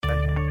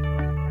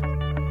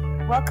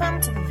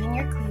Welcome to the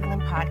Vineyard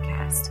Cleveland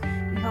podcast.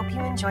 We hope you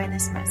enjoy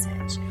this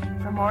message.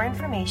 For more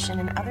information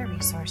and other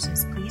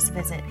resources, please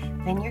visit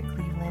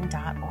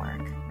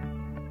vineyardcleveland.org.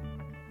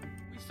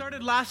 We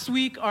started last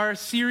week our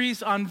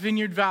series on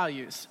vineyard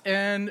values,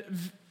 and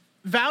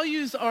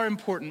values are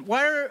important.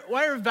 Why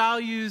are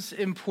values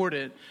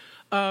important?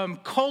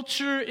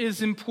 Culture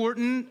is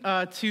important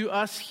to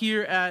us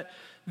here at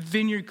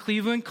Vineyard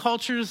Cleveland.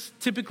 Culture is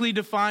typically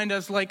defined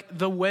as like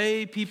the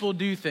way people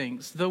do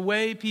things, the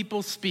way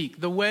people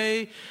speak, the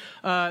way,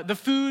 the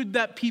food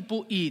that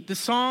people eat, the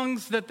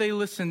songs that they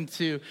listen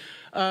to.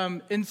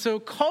 And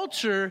so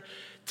culture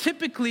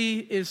typically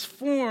is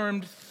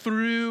formed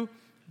through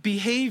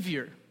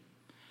behavior.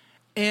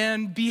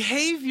 And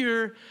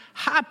behavior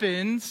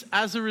happens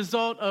as a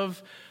result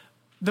of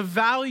the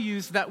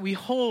values that we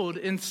hold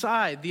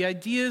inside, the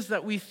ideas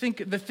that we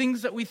think, the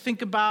things that we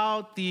think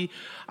about, the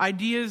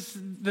ideas,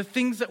 the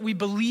things that we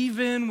believe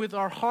in with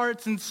our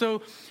hearts. And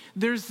so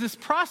there's this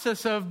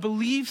process of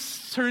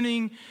beliefs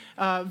turning,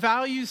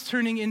 values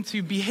turning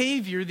into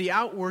behavior, the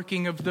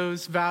outworking of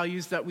those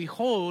values that we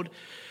hold,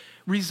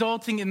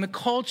 resulting in the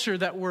culture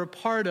that we're a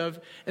part of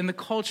and the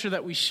culture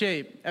that we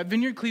shape. At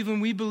Vineyard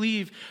Cleveland, we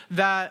believe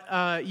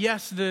that,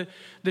 yes, the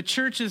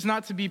church is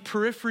not to be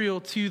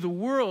peripheral to the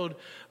world,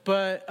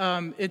 but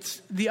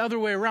it's the other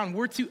way around.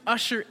 We're to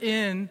usher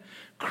in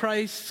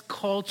Christ's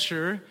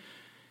culture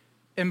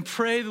and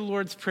pray the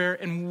Lord's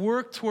Prayer and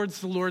work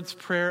towards the Lord's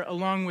Prayer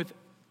along with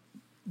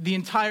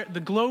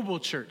the global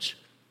church.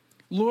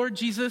 Lord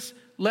Jesus,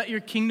 let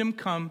your kingdom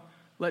come,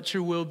 let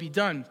your will be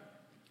done.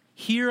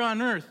 Here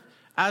on earth,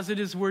 as it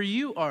is where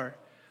you are.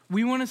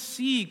 We want to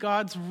see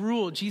God's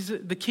rule,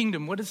 Jesus, the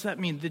kingdom. What does that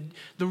mean?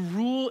 The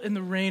rule and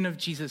the reign of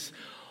Jesus.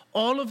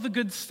 All of the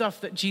good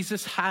stuff that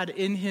Jesus had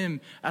in him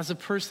as a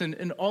person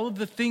and all of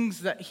the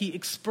things that he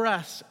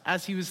expressed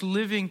as he was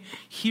living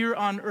here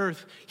on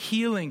earth,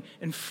 healing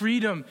and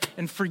freedom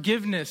and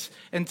forgiveness.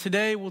 And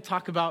today we'll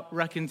talk about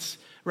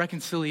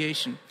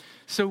reconciliation.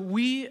 So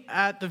we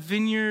at the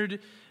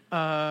Vineyard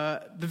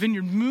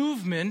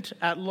movement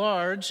at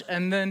large,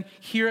 and then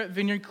here at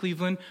Vineyard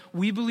Cleveland,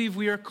 we believe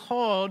we are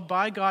called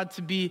by God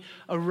to be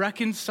a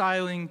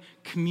reconciling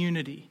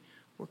community.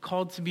 We're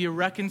called to be a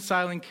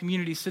reconciling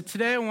community. So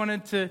today I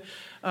wanted to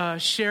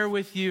share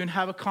with you and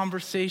have a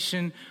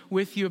conversation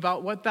with you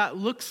about what that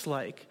looks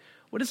like.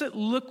 What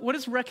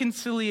does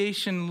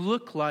reconciliation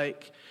look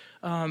like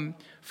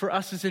for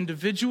us as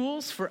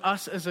individuals, for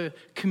us as a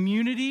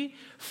community,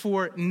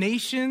 for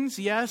nations?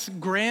 Yes,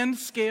 grand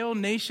scale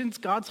nations.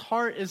 God's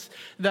heart is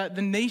that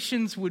the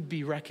nations would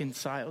be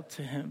reconciled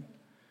to him.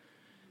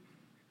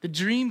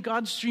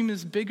 God's dream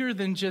is bigger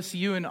than just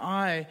you and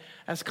I,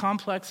 as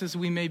complex as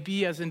we may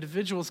be as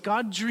individuals.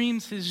 God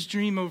dreams his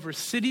dream over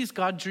cities.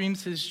 God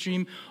dreams his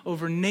dream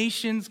over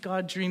nations.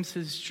 God dreams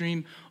his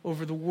dream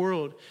over the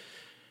world.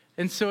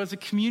 And so as a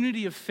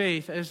community of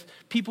faith, as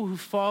people who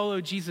follow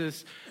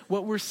Jesus,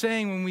 what we're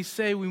saying when we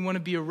say we want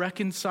to be a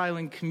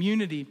reconciling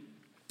community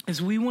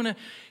is we want to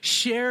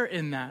share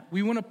in that.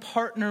 We want to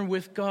partner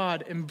with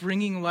God in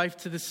bringing life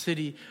to the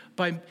city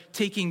by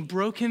taking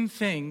broken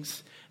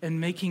things and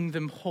making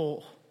them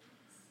whole.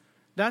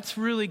 That's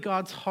really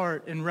God's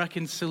heart in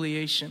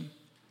reconciliation,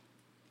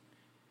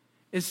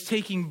 is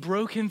taking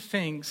broken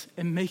things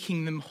and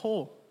making them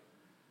whole.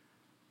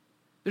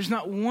 There's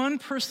not one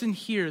person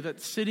here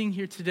that's sitting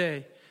here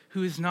today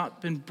who has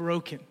not been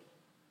broken.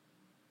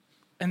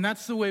 And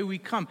that's the way we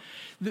come.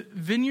 The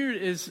Vineyard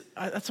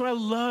that's what I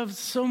love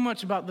so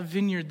much about the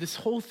Vineyard, this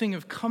whole thing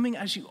of coming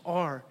as you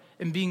are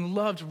and being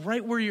loved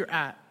right where you're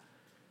at.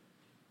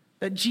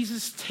 That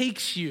Jesus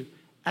takes you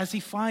as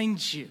he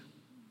finds you.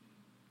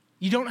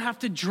 You don't have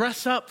to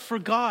dress up for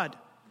God.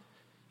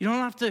 You don't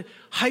have to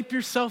hype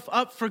yourself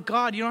up for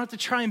God. You don't have to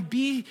try and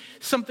be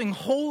something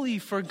holy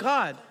for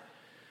God.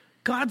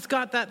 God's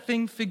got that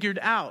thing figured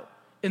out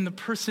in the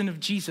person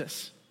of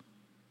Jesus.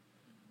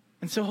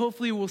 And so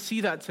hopefully we'll see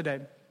that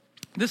today.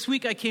 This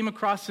week I came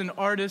across an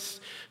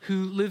artist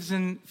who lives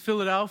in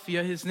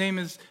Philadelphia. His name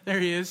is, there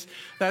he is.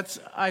 That's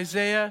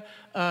Isaiah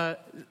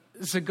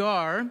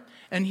Zagar.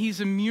 And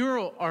he's a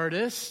mural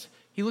artist.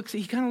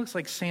 He kind of looks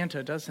like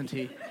Santa, doesn't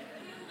he?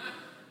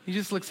 He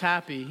just looks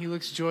happy. He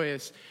looks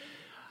joyous.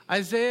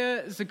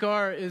 Isaiah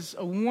Zagar is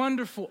a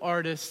wonderful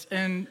artist,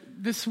 and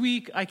this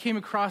week I came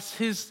across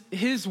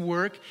his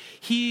work.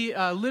 He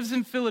lives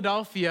in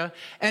Philadelphia,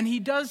 and he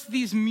does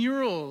these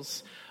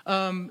murals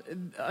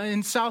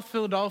in South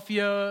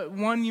Philadelphia.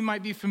 One you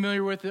might be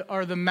familiar with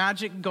are the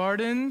Magic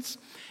Gardens,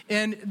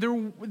 and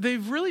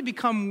they've really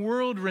become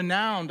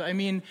world-renowned. I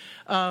mean,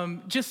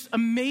 just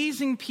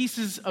amazing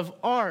pieces of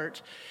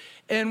art.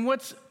 And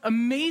what's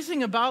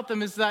amazing about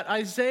them is that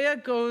Isaiah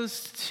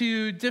goes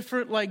to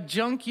different like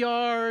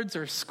junkyards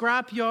or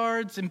scrap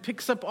yards and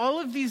picks up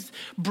all of these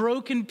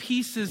broken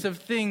pieces of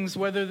things,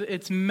 whether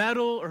it's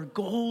metal or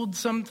gold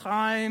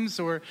sometimes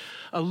or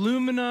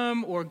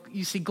aluminum, or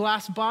you see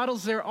glass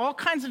bottles. There are all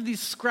kinds of these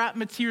scrap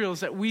materials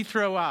that we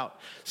throw out.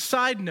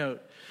 Side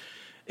note,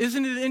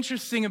 isn't it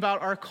interesting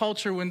about our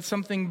culture when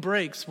something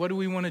breaks, what do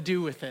we want to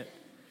do with it?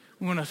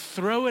 We want to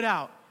throw it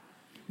out.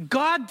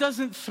 God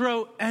doesn't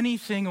throw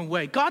anything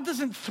away. God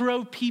doesn't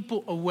throw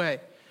people away.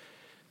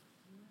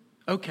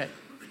 Okay.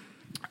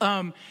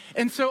 And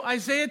so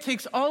Isaiah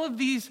takes all of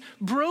these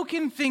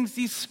broken things,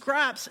 these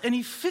scraps, and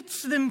he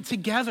fits them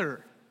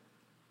together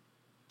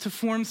to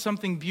form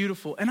something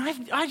beautiful. And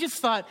I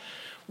just thought,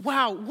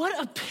 wow,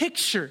 what a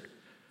picture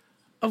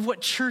of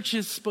what church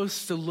is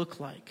supposed to look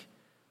like.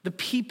 The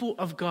people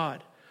of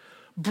God.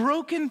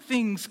 Broken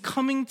things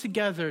coming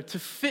together to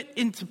fit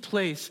into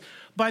place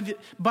by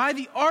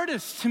the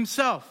artist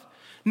himself.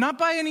 Not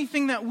by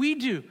anything that we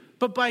do,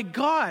 but by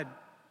God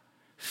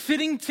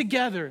fitting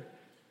together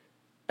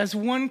as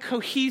one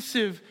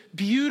cohesive,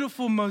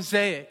 beautiful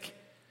mosaic.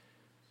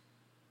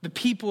 The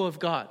people of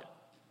God.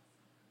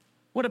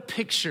 What a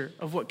picture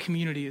of what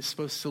community is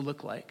supposed to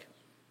look like.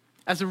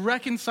 As a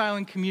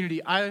reconciling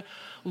community, I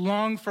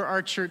long for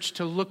our church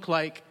to look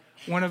like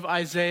one of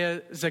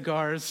Isaiah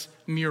Zagar's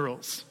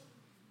murals.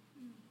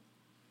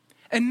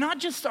 And not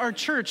just our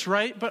church,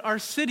 right? But our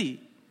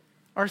city.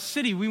 Our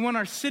city. We want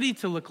our city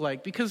to look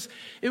like. Because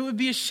it would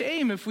be a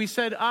shame if we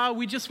said,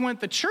 we just want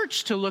the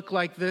church to look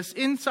like this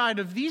inside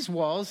of these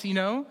walls,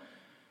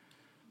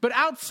 But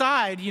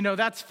outside,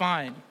 that's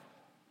fine.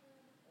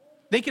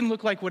 They can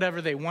look like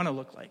whatever they want to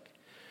look like.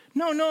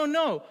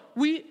 No.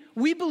 We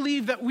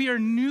believe that we are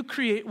new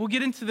we'll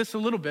get into this a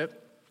little bit.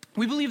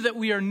 We believe that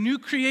we are new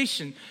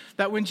creation.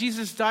 That when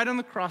Jesus died on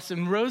the cross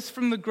and rose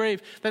from the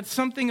grave, that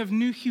something of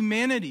new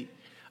humanity,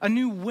 a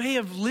new way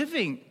of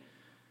living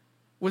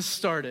was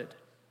started.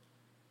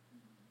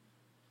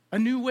 A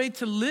new way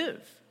to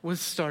live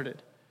was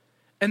started.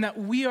 And that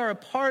we are a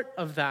part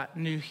of that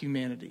new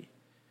humanity.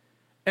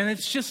 And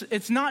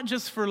it's not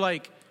just for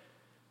like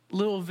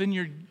Little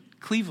Vineyard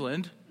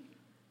Cleveland.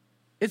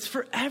 It's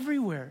for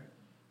everywhere.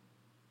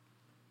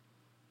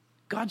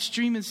 God's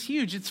dream is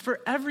huge. It's for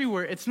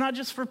everywhere. It's not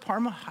just for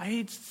Parma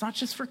Heights. It's not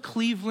just for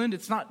Cleveland.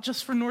 It's not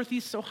just for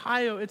Northeast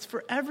Ohio. It's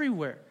for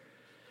everywhere.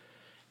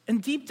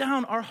 And deep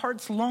down, our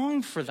hearts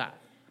long for that.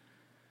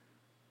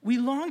 We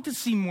long to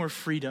see more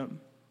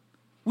freedom.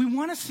 We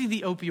want to see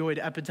the opioid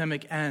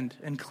epidemic end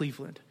in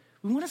Cleveland.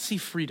 We want to see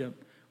freedom.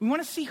 We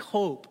want to see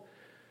hope.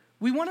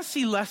 We want to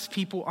see less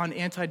people on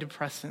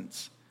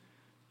antidepressants.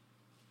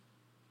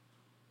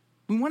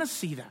 We want to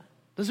see that.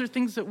 Those are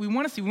things that we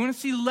want to see. We want to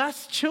see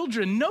less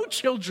children, no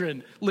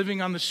children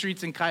living on the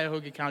streets in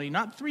Cuyahoga County.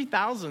 Not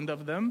 3,000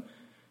 of them.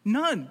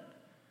 None.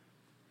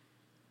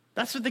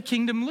 That's what the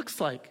kingdom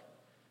looks like.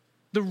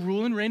 The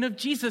rule and reign of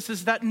Jesus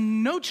is that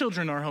no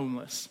children are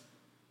homeless.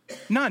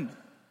 None.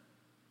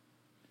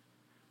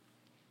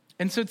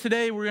 And so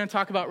today we're going to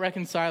talk about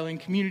reconciling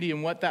community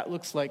and what that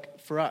looks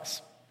like for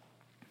us.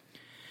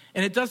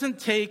 And it doesn't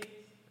take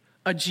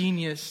a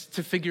genius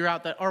to figure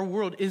out that our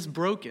world is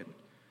broken.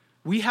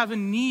 We have a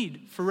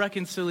need for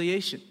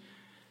reconciliation.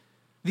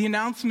 The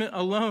announcement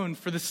alone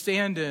for the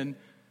stand-in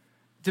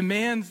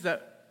demands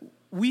that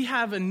we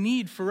have a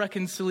need for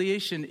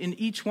reconciliation in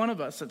each one of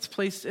us that's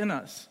placed in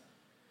us.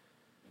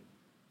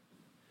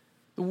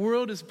 The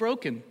world is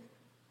broken.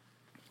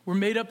 We're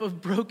made up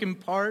of broken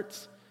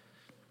parts.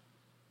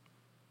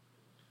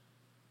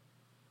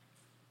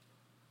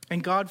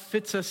 And God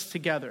fits us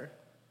together.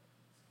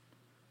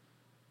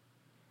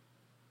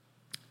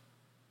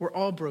 We're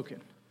all broken.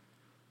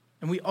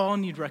 And we all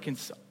need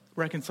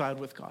reconciled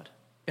with God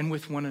and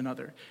with one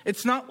another.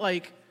 It's not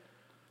like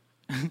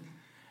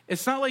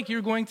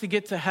you're going to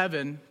get to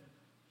heaven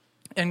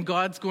and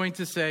God's going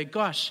to say,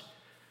 gosh,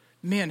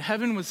 man,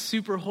 heaven was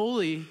super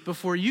holy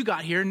before you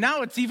got here.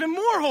 Now it's even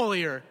more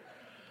holier.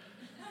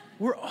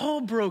 We're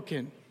all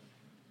broken.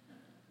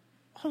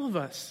 All of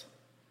us.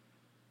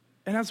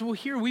 And as we'll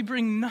hear, we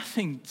bring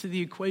nothing to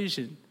the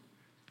equation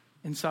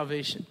in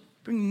salvation.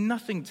 Bring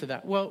nothing to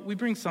that. Well, we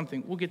bring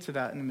something. We'll get to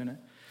that in a minute.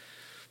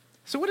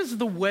 So what is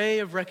the way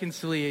of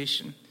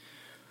reconciliation?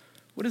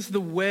 What is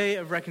the way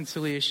of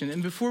reconciliation?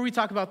 And before we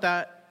talk about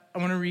that, I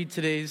want to read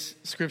today's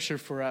scripture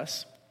for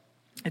us.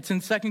 It's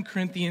in 2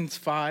 Corinthians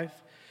 5.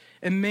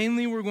 And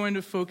mainly we're going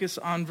to focus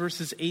on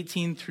verses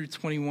 18 through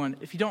 21.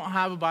 If you don't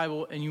have a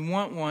Bible and you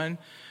want one,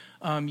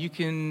 you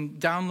can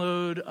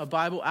download a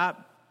Bible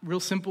app, real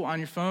simple, on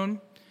your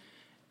phone.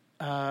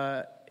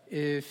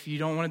 If you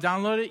don't want to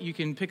download it, you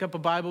can pick up a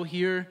Bible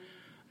here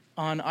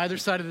on either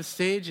side of the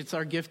stage. It's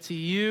our gift to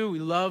you. We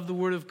love the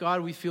Word of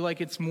God. We feel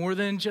like it's more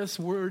than just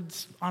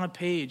words on a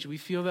page. We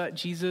feel that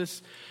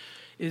Jesus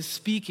is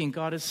speaking.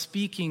 God is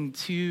speaking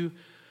to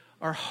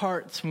our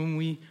hearts when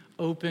we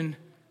open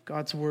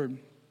God's Word.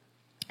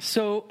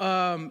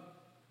 So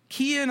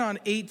key in on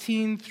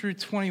 18 through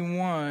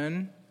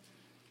 21.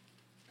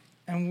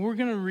 And we're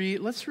going to read,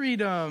 let's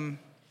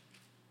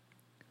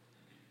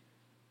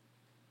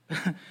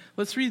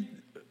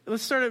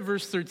start at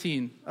verse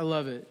 13. I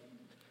love it.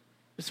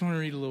 I just want to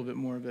read a little bit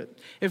more of it.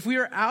 If we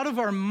are out of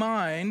our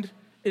mind,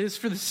 it is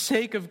for the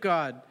sake of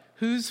God.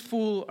 Whose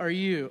fool are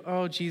you?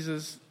 Oh,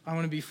 Jesus, I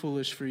want to be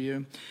foolish for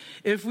you.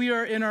 If we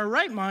are in our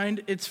right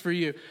mind, it's for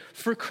you.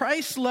 For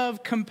Christ's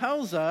love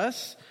compels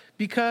us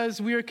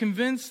because we are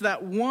convinced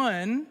that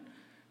one,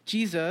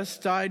 Jesus,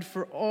 died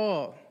for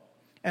all,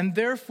 and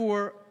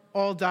therefore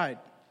all died.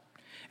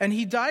 And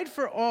he died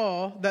for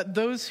all, that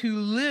those who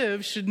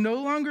live should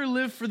no longer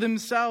live for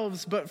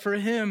themselves, but for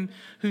him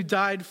who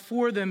died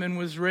for them and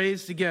was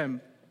raised again.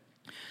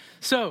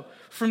 So,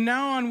 from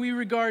now on, we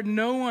regard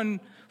no one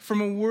from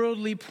a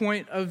worldly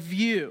point of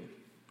view.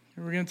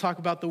 And we're going to talk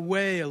about the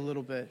way a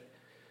little bit.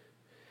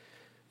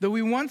 Though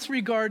we once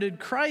regarded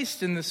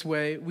Christ in this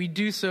way, we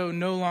do so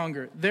no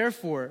longer.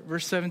 Therefore,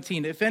 verse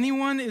 17, if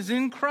anyone is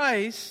in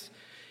Christ,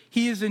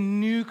 he is a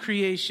new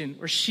creation,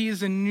 or she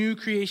is a new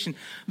creation.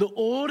 The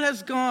old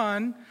has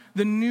gone,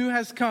 the new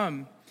has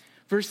come.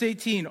 Verse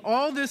 18,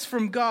 all this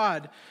from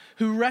God,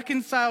 who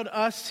reconciled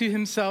us to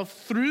himself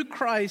through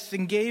Christ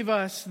and gave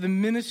us the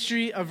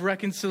ministry of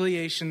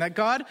reconciliation. That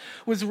God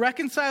was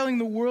reconciling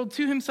the world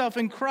to himself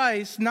in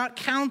Christ, not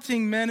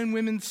counting men and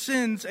women's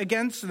sins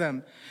against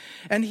them.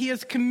 And he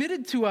has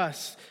committed to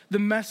us the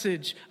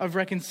message of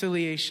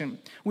reconciliation.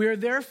 We are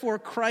therefore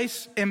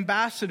Christ's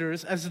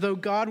ambassadors, as though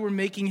God were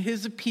making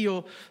his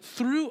appeal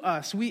through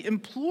us. We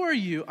implore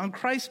you on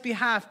Christ's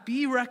behalf,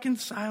 be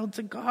reconciled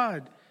to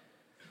God.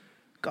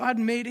 God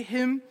made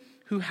him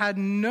who had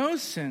no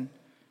sin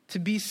to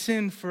be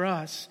sin for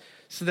us,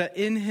 so that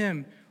in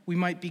him we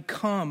might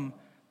become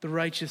the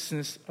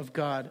righteousness of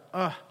God.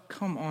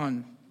 Come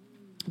on.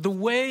 The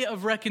way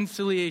of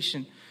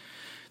reconciliation.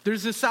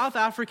 There's a South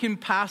African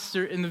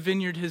pastor in the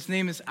Vineyard. His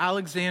name is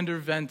Alexander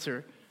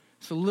Venter.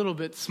 It's a little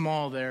bit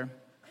small there.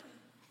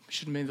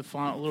 Should have made the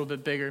font a little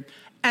bit bigger.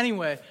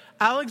 Anyway,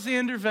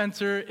 Alexander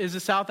Venter is a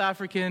South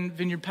African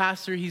Vineyard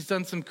pastor. He's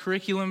done some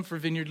curriculum for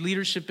Vineyard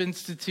Leadership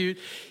Institute.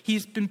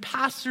 He's been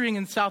pastoring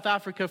in South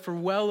Africa for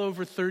well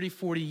over 30,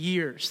 40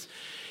 years.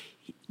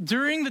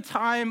 During the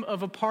time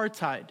of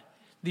apartheid,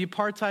 the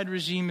apartheid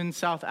regime in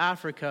South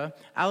Africa,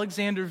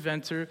 Alexander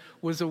Venter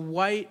was a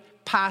white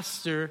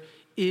pastor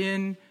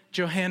in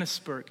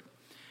Johannesburg.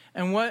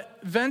 And what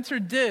Venter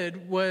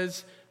did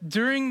was,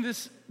 during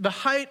the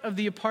height of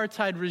the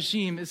apartheid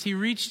regime, is he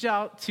reached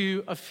out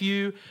to a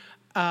few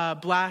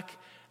black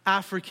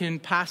African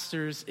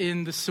pastors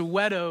in the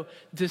Soweto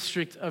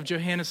district of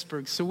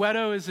Johannesburg.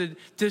 Soweto is a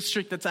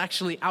district that's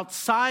actually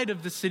outside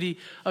of the city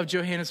of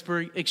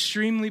Johannesburg,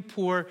 extremely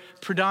poor,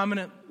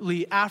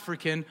 predominantly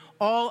African,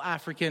 all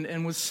African,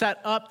 and was set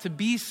up to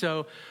be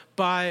so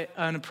by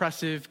an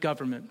oppressive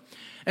government.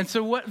 And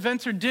so what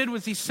Venter did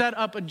was he set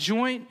up a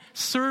joint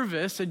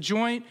service, a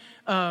joint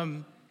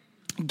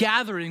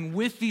gathering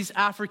with these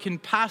African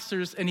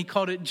pastors, and he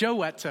called it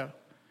Joweto,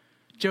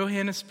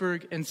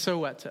 Johannesburg and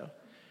Soweto.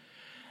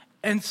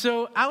 And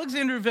so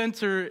Alexander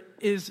Venter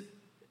is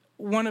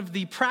one of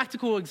the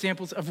practical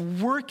examples of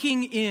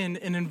working in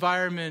an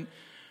environment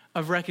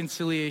of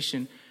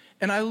reconciliation.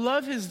 And I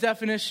love his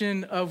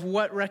definition of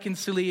what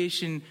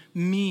reconciliation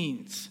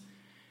means.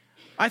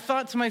 I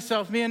thought to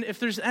myself, man, if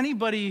there's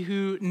anybody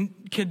who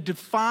could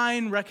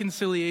define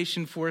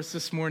reconciliation for us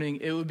this morning,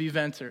 it would be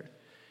Venter.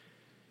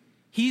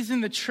 He's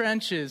in the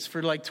trenches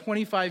for like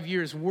 25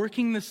 years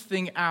working this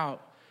thing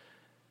out.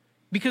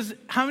 Because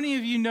how many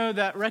of you know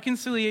that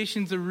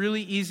reconciliation is a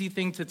really easy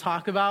thing to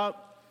talk about?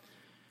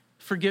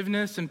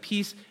 Forgiveness and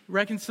peace.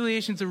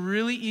 Reconciliation is a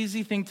really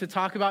easy thing to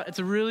talk about. It's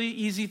a really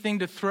easy thing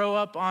to throw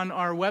up on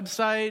our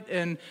website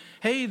and,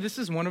 hey, this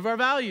is one of our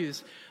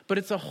values. But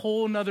it's a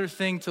whole nother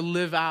thing to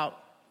live out.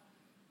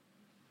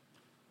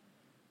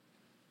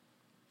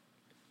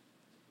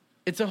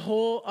 It's a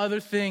whole other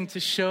thing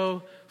to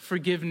show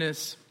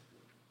forgiveness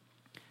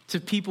to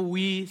people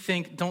we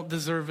think don't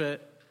deserve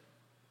it,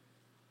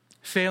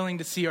 failing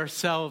to see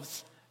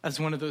ourselves as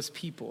one of those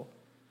people.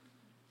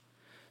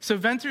 So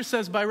Venter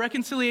says, by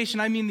reconciliation,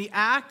 I mean the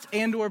act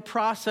and or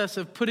process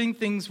of putting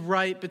things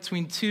right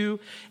between two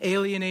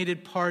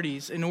alienated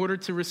parties in order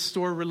to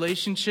restore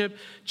relationship,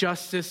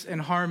 justice,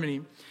 and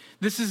harmony.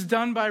 This is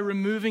done by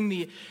removing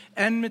the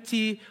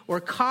enmity or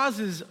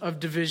causes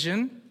of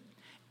division,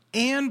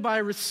 and by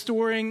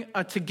restoring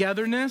a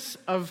togetherness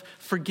of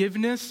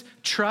forgiveness,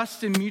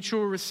 trust, and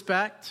mutual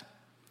respect.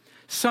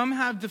 Some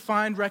have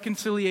defined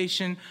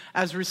reconciliation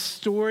as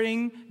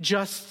restoring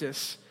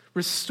justice,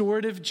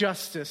 restorative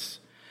justice,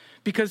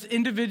 because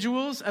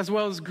individuals as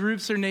well as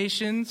groups or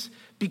nations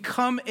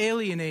become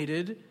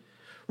alienated.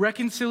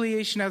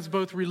 Reconciliation has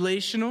both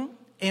relational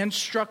and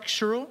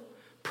structural,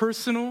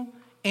 personal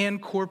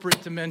and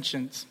corporate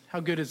dimensions. How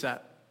good is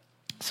that?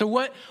 So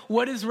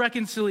what is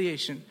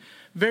reconciliation?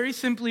 Very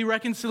simply,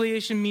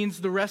 reconciliation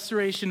means the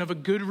restoration of a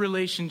good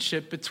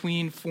relationship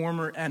between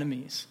former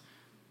enemies.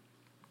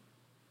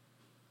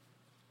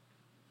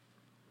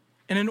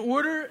 And in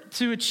order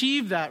to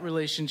achieve that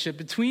relationship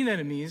between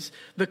enemies,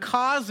 the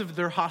cause of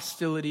their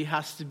hostility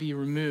has to be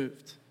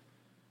removed.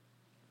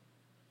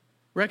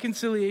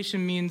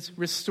 Reconciliation means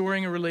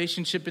restoring a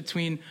relationship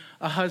between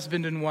a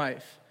husband and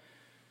wife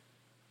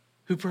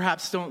who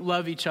perhaps don't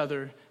love each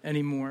other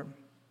anymore,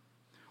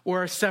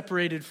 or are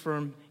separated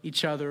from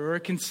each other, or are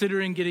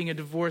considering getting a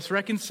divorce.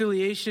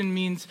 Reconciliation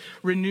means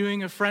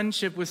renewing a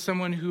friendship with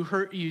someone who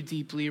hurt you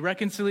deeply.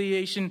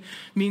 Reconciliation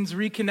means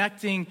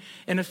reconnecting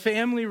in a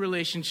family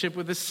relationship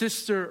with a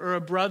sister or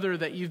a brother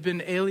that you've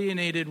been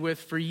alienated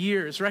with for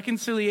years.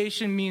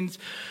 Reconciliation means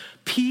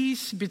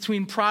peace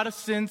between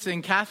Protestants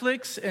and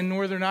Catholics in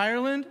Northern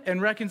Ireland,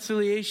 and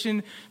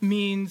reconciliation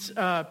means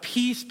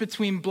peace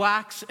between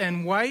blacks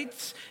and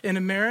whites in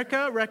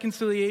America,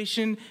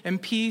 reconciliation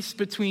and peace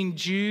between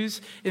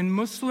Jews and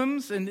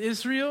Muslims in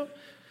Israel.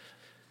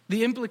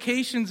 The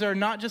implications are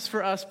not just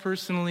for us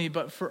personally,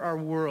 but for our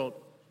world.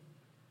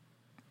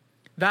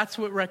 That's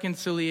what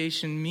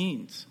reconciliation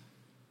means.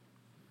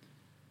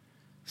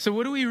 So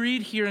what do we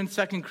read here in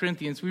 2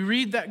 Corinthians? We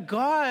read that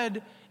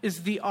God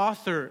is the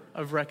author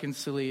of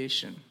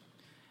reconciliation.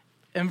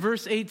 In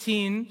verse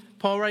 18,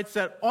 Paul writes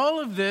that all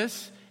of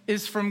this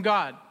is from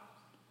God.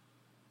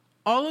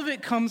 All of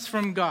it comes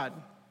from God,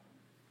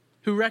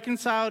 who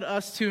reconciled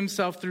us to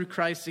himself through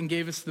Christ and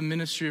gave us the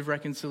ministry of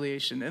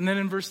reconciliation. And then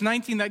in verse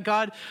 19, that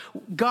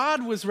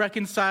God was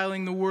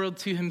reconciling the world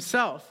to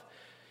himself.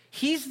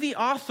 He's the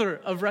author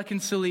of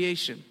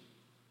reconciliation.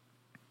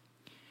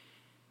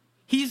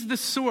 He's the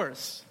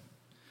source.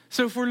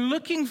 So if we're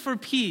looking for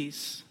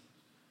peace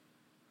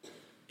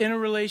in a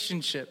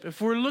relationship,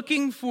 if we're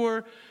looking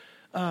for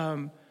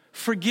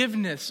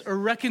forgiveness or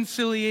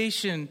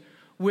reconciliation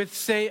with,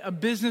 say, a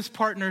business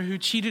partner who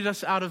cheated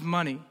us out of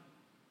money,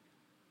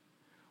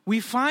 we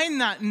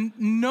find that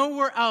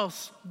nowhere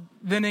else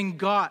than in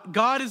God.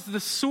 God is the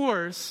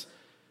source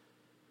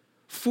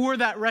for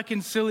that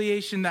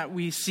reconciliation that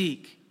we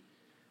seek,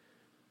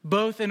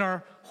 both in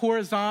our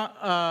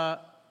horizontal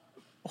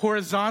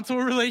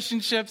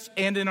relationships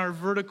and in our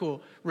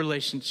vertical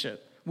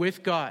relationship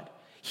with God.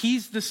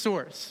 He's the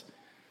source.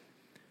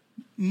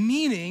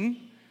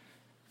 Meaning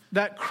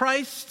that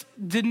Christ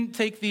didn't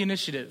take the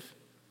initiative.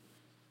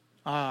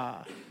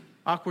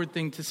 Awkward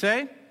thing to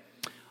say.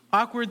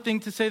 Awkward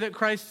thing to say that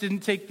Christ didn't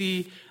take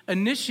the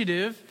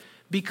initiative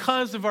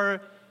because of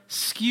our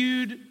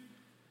skewed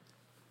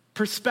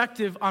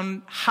perspective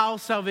on how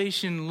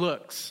salvation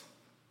looks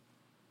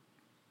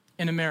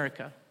in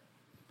America.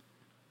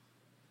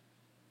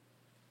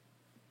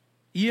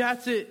 You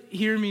have to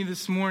hear me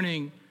this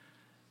morning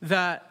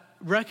that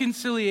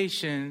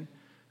reconciliation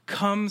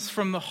comes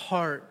from the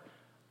heart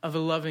of a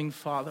loving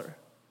Father.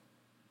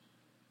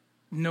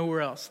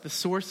 Nowhere else. The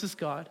source is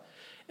God,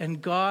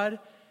 and God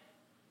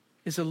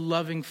is a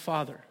loving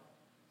Father.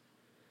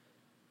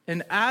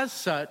 And as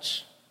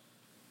such,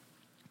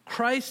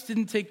 Christ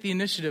didn't take the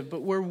initiative,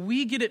 but where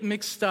we get it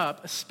mixed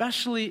up,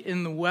 especially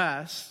in the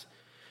West,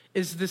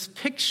 is this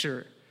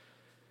picture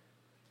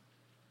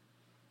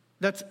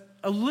that's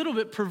a little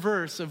bit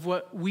perverse of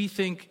what we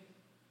think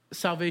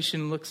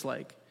salvation looks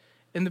like.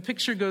 And the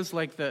picture goes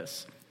like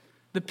this.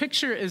 The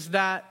picture is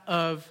that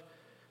of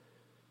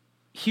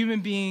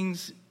human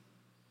beings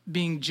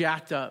being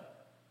jacked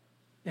up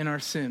in our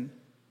sin.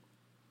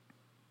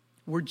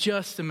 We're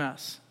just a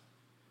mess.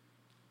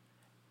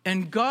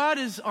 And God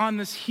is on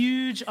this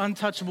huge,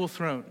 untouchable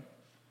throne.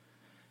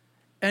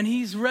 And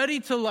he's ready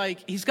to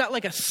he's got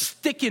like a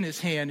stick in his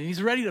hand, and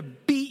he's ready to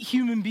beat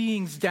human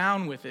beings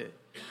down with it.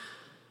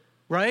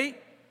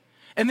 Right?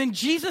 And then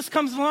Jesus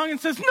comes along and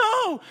says,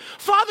 "No,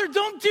 Father,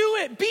 don't do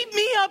it. Beat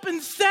me up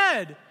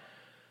instead."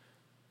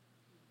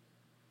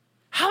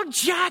 How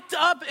jacked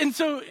up. And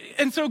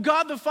so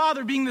God the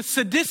Father, being the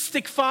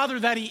sadistic Father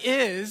that he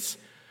is,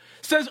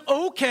 says,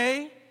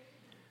 "Okay,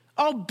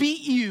 I'll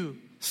beat you,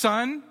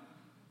 son,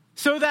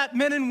 so that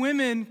men and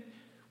women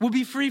will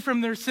be free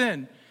from their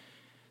sin."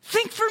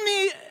 Think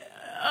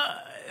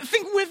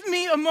with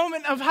me a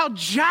moment of how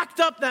jacked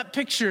up that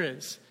picture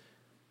is.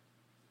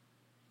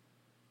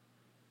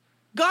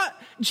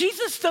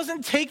 Jesus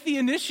doesn't take the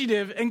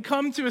initiative and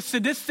come to a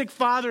sadistic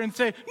father and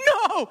say,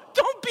 "No,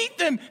 don't beat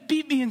them,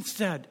 beat me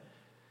instead."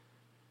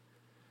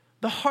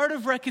 The heart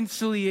of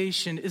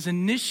reconciliation is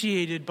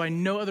initiated by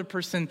no other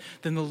person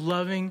than the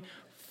loving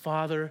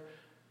Father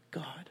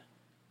God,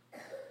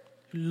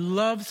 who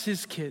loves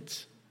his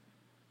kids.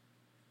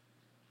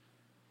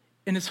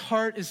 And his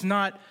heart is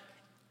not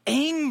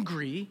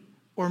angry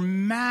or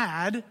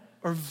mad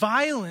or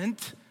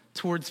violent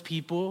towards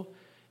people.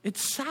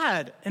 It's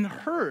sad and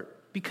hurt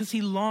because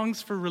he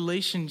longs for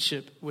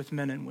relationship with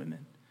men and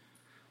women.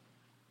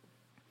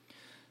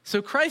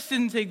 So Christ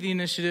didn't take the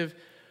initiative,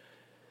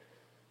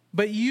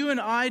 but you and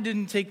I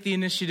didn't take the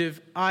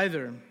initiative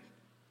either.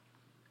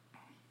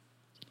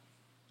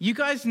 You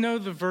guys know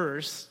the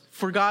verse,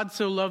 "For God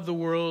so loved the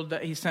world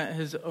that he sent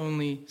his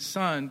only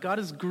son." God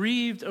is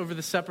grieved over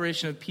the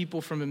separation of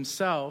people from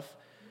himself,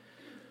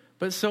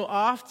 but so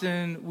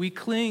often we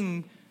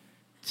cling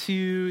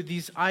to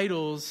these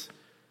idols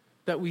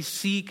that we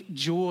seek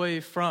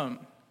joy from.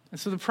 And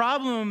so the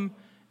problem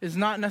is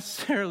not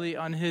necessarily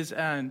on his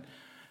end.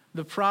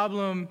 The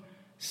problem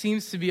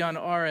seems to be on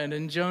our end.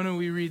 In Jonah,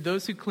 we read,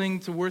 "Those who cling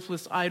to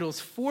worthless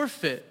idols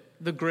forfeit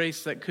the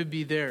grace that could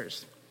be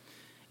theirs."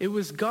 It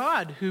was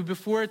God who,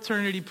 before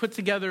eternity, put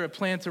together a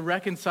plan to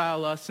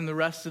reconcile us and the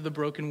rest of the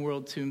broken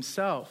world to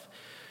himself.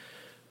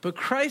 But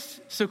Christ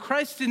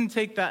didn't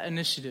take that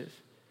initiative,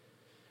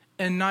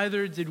 and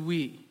neither did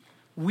we.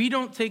 We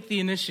don't take the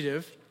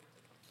initiative.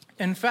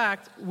 In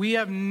fact, we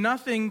have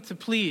nothing to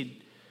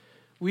plead.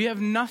 We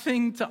have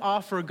nothing to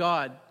offer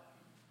God.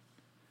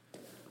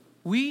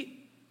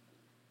 We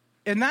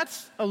And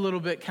that's a little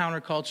bit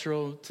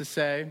countercultural to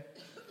say.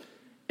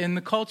 In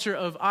the culture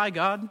of I,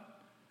 God,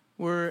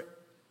 where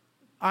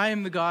I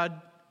am the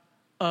God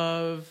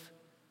of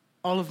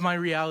all of my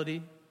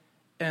reality,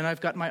 and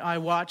I've got my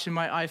iWatch and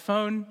my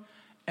iPhone,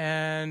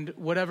 and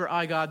whatever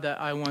I God that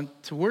I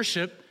want to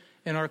worship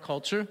in our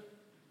culture,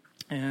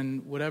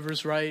 and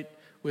whatever's right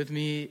with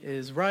me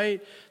is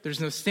right. There's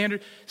no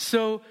standard.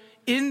 So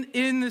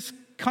in this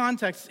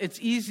context, it's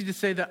easy to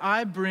say that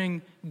I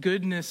bring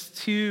goodness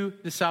to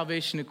the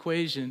salvation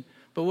equation.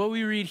 But what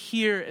we read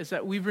here is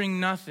that we bring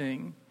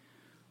nothing.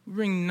 We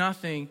bring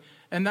nothing.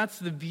 And that's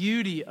the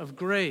beauty of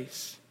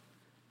grace,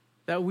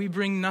 that we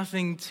bring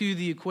nothing to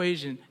the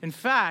equation. In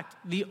fact,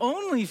 the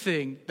only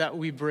thing that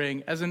we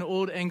bring, as an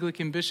old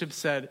Anglican bishop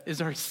said,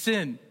 is our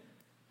sin.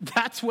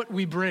 That's what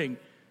we bring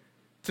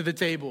to the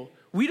table.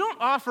 We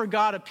don't offer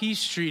God a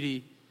peace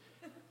treaty.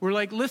 We're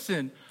like,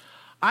 listen,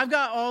 I've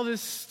got all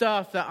this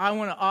stuff that I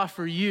want to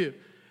offer you.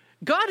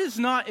 God is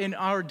not in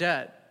our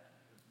debt.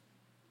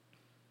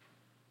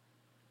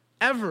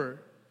 Ever.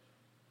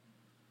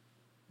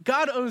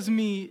 God owes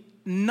me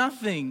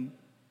nothing.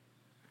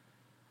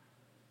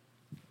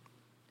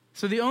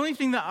 So the only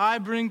thing that I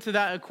bring to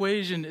that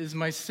equation is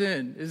my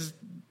sin, is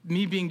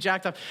me being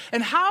jacked up.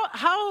 And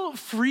how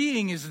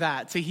freeing is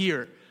that to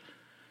hear?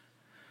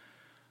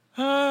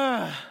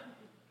 That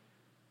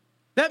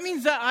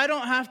means that I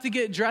don't have to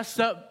get dressed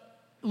up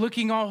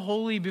looking all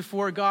holy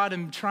before God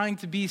and trying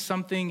to be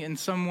something and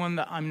someone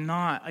that I'm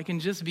not. I can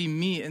just be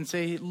me and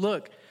say,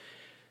 look,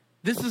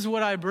 this is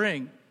what I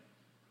bring.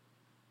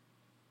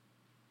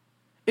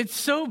 It's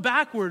so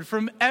backward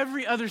from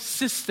every other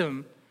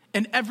system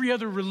and every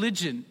other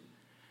religion.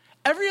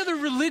 Every other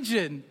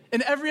religion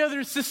and every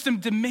other system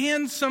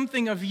demands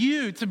something of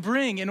you to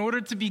bring in order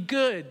to be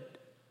good.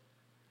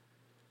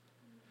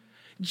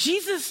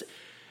 Jesus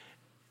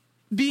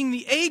being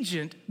the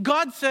agent,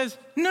 God says,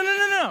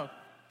 no.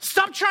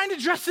 Stop trying to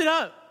dress it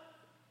up.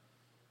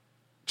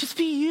 Just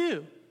be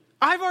you.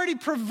 I've already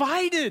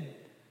provided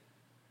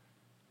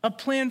a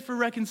plan for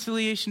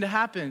reconciliation to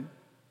happen.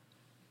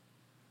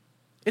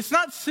 It's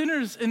not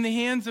sinners in the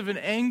hands of an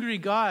angry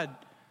God.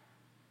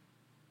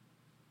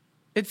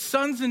 It's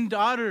sons and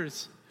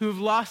daughters who have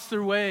lost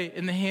their way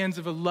in the hands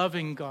of a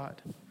loving God.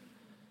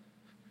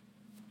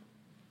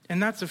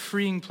 And that's a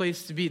freeing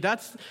place to be.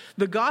 That's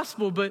the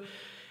gospel. But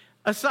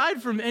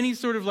aside from any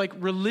sort of like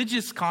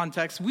religious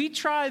context, we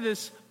try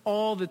this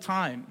all the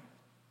time.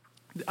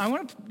 I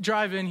want to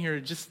drive in here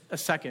just a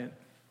second,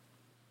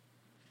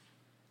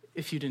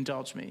 if you'd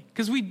indulge me.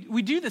 Because we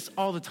do this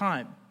all the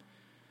time.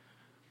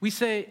 We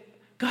say,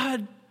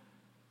 God,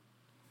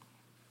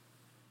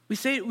 we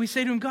say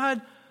to him,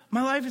 God,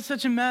 my life is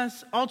such a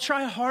mess. I'll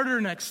try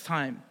harder next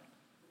time.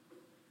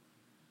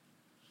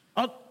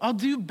 I'll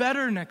do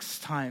better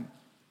next time.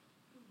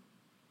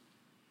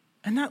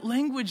 And that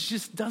language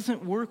just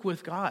doesn't work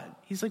with God.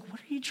 He's like, what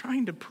are you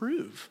trying to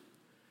prove?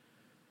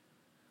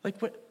 Like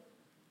what?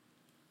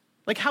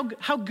 Like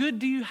how good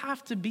do you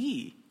have to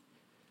be?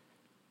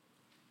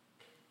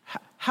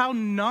 How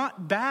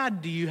not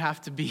bad do you have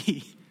to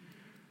be?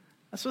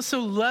 That's what's so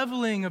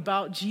leveling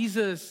about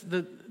Jesus.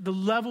 The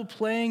level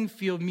playing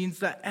field means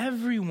that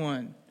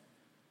everyone,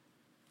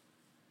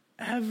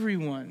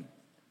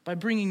 by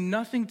bringing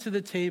nothing to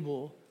the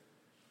table,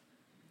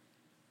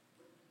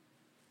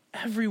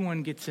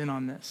 everyone gets in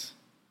on this.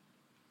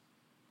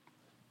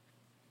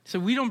 So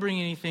we don't bring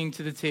anything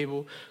to the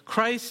table.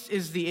 Christ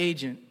is the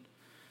agent.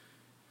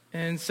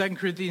 In 2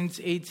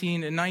 Corinthians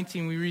 18 and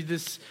 19, we read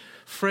this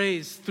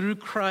phrase, through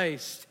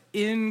Christ,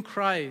 in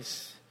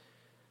Christ.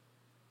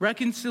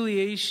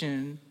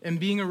 Reconciliation and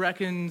being a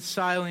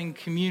reconciling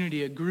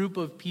community, a group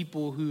of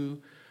people who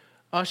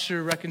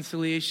usher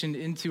reconciliation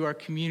into our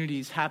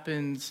communities,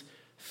 happens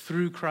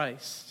through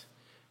Christ.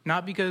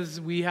 Not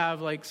because we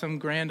have like some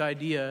grand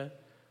idea,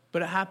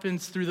 but it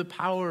happens through the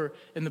power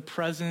and the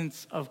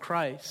presence of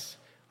Christ.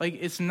 Like,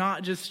 it's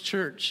not just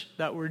church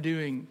that we're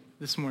doing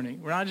this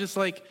morning. We're not just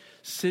like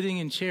sitting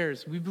in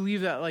chairs. We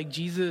believe that like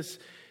Jesus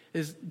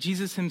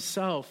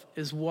himself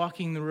is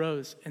walking the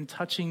roads and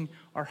touching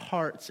our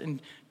hearts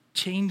and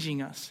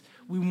changing us.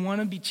 We want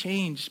to be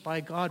changed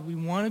by God. We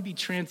want to be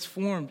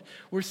transformed.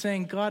 We're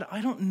saying, God, I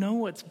don't know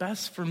what's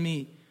best for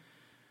me.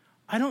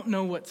 I don't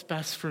know what's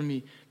best for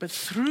me. But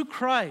through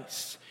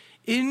Christ,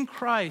 in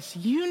Christ,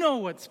 you know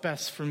what's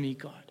best for me,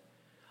 God.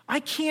 I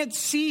can't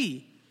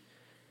see.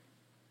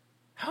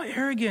 How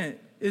arrogant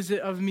is it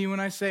of me when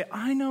I say,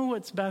 I know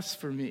what's best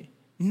for me.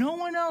 No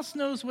one else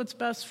knows what's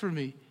best for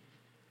me.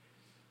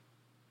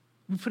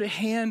 We put a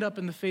hand up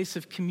in the face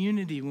of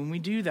community when we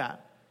do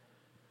that.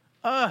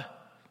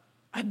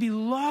 I'd be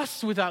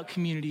lost without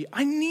community.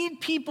 I need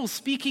people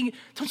speaking.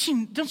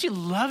 Don't you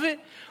love it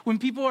when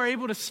people are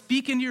able to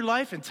speak into your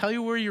life and tell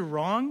you where you're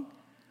wrong?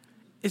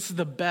 It's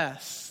the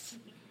best.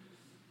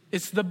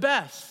 It's the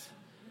best.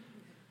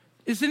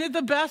 Isn't it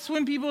the best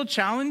when people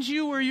challenge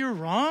you where you're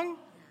wrong?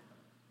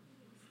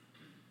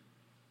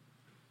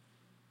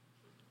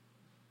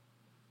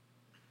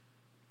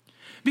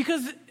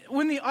 Because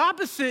when the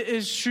opposite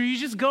is true, you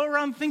just go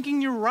around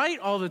thinking you're right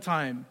all the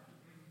time.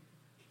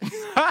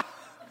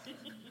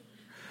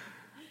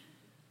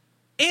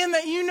 And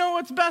that you know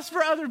what's best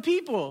for other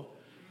people.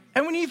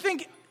 And when you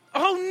think,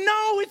 oh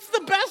no, it's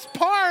the best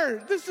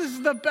part. This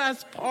is the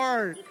best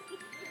part.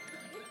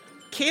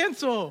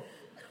 Cancel.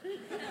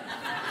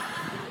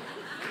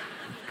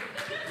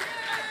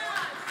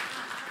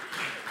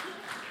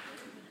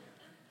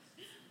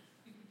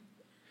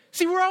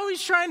 See, we're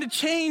always trying to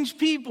change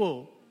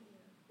people.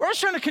 We're always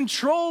trying to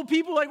control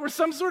people like we're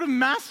some sort of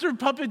master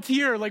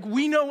puppeteer, like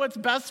we know what's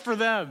best for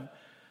them.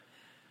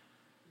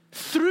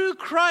 Through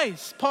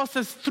Christ, Paul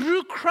says,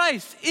 through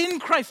Christ, in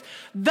Christ,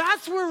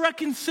 that's where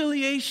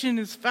reconciliation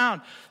is found.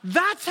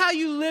 That's how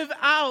you live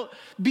out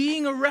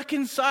being a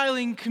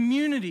reconciling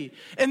community.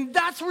 And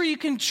that's where you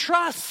can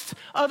trust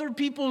other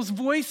people's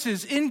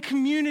voices in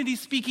community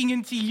speaking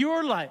into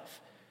your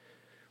life.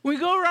 We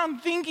go around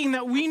thinking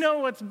that we know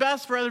what's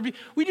best for other people.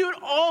 We do it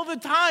all the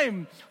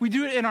time. We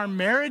do it in our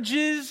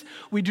marriages.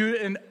 We do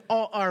it in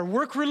all our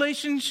work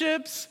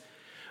relationships.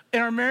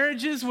 In our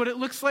marriages, what it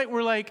looks like,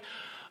 we're like,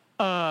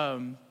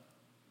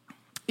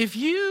 if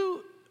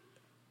you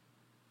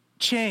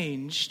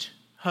changed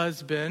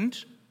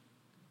husband,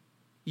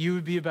 you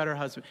would be a better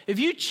husband. If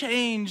you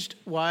changed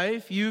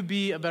wife, you would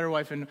be a better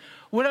wife. And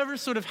whatever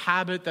sort of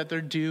habit that they're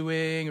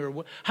doing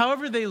or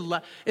however they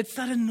it's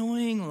that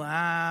annoying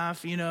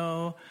laugh,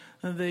 that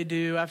they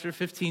do after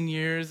 15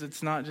 years.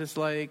 It's not just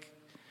like,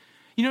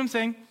 you know what I'm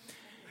saying?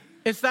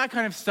 It's that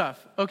kind of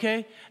stuff,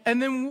 okay? And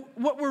then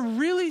what we're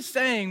really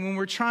saying when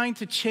we're trying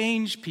to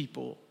change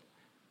people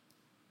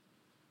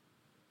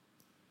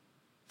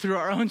through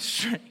our own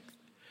strength,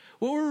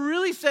 what we're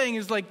really saying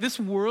is like this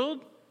world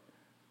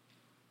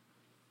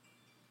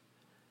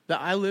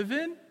that I live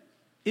in,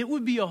 it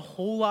would be a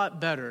whole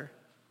lot better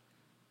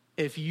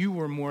if you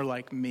were more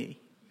like me.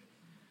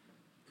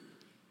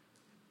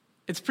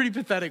 It's pretty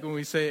pathetic when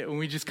we say it, when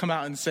we just come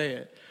out and say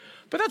it.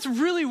 But that's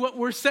really what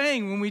we're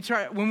saying when we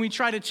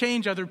try to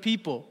change other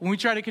people. When we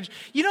try to,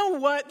 you know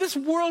what? This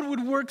world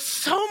would work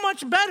so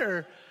much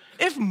better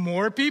if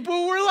more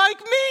people were like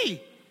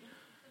me.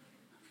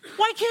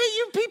 Why can't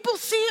you people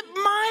see it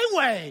my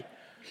way?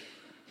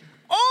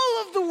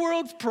 All of the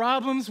world's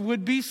problems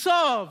would be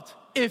solved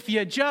if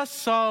you just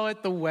saw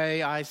it the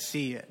way I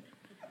see it.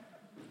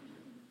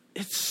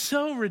 It's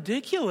so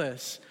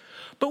ridiculous.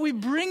 But we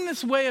bring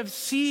this way of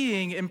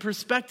seeing and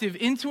perspective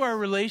into our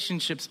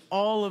relationships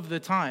all of the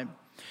time.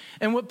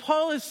 And what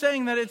Paul is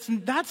saying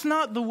that's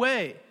not the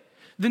way.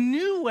 The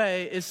new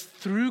way is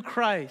through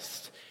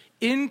Christ,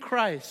 in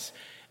Christ.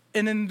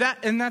 And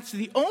that's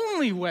the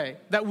only way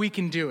that we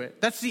can do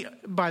it. That's the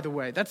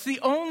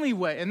only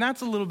way. And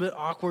that's a little bit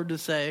awkward to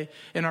say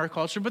in our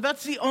culture, but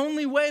that's the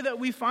only way that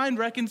we find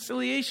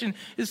reconciliation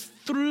is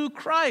through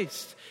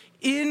Christ,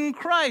 in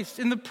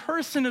the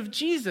person of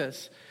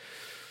Jesus.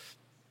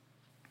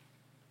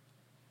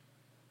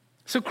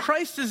 So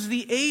Christ is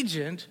the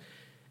agent,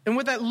 and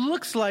what that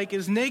looks like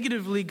is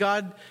negatively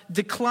God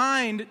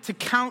declined to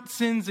count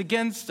sins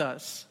against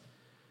us.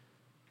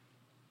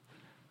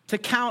 To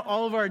count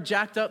all of our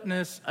jacked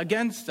upness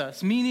against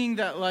us, meaning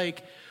that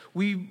like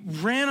we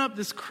ran up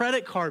this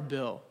credit card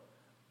bill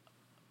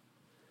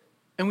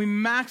and we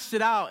maxed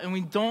it out and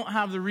we don't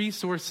have the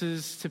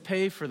resources to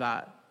pay for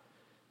that.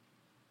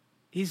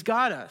 He's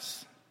got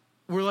us.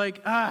 We're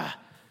like,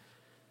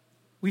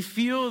 we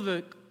feel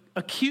the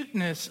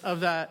acuteness of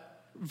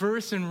that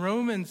verse in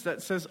Romans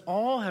that says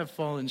all have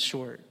fallen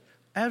short.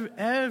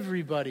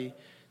 Everybody.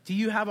 Do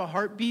you have a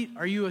heartbeat?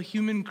 Are you a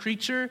human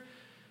creature?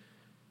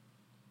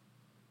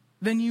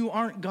 Then you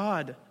aren't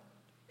God.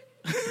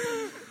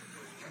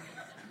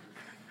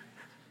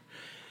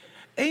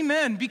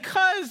 Amen.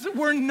 Because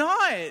we're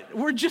not.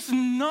 We're just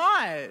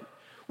not.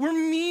 We're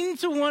mean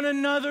to one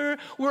another.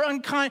 We're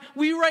unkind.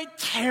 We write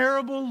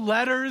terrible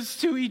letters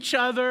to each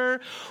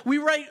other. We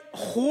write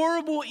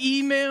horrible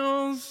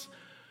emails.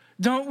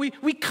 Don't we?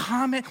 We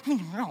comment.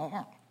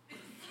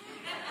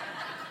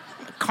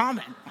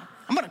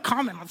 I'm going to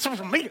comment on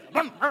social media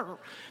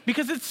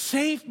because it's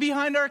safe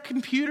behind our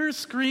computer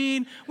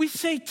screen. We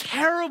say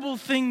terrible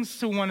things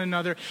to one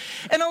another.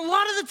 And a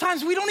lot of the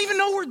times we don't even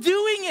know we're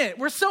doing it.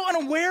 We're so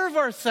unaware of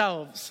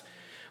ourselves.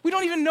 We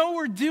don't even know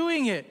we're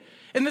doing it.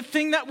 And the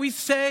thing that we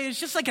say is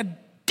just like a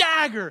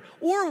dagger.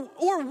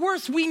 Or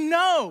worse, we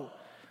know.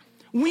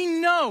 We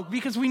know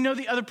because we know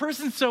the other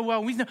person so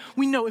well.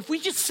 We know if we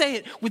just say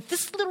it with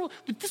this little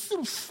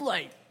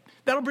slight,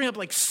 that'll bring up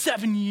like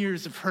 7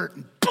 years of hurt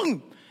and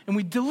boom. And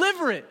we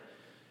deliver it.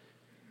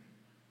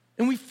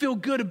 And we feel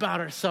good about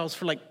ourselves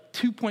for like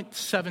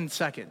 2.7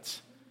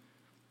 seconds.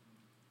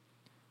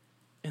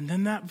 And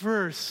then that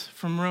verse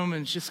from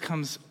Romans just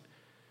comes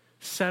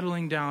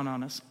settling down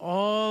on us.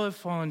 All have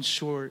fallen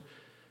short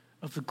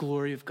of the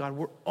glory of God.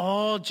 We're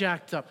all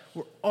jacked up.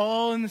 We're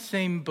all in the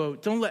same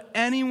boat. Don't let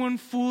anyone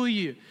fool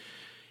you.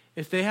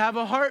 If they have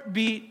a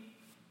heartbeat,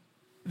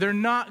 they're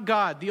not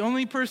God. The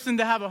only person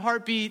to have a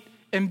heartbeat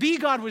and be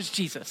God was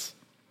Jesus.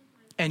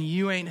 And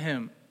you ain't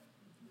him.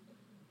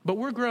 But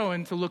we're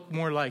growing to look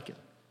more like him.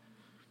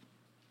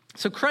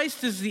 So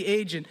Christ is the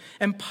agent.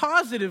 And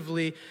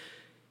positively,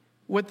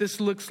 what this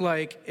looks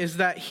like is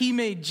that he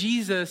made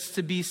Jesus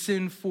to be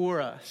sin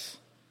for us,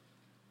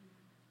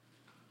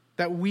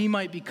 that we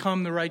might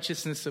become the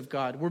righteousness of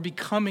God. We're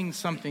becoming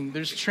something.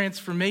 There's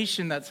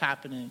transformation that's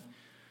happening.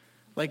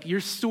 Like, your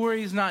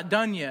story's not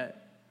done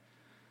yet.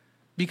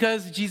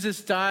 Because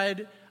Jesus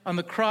died on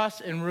the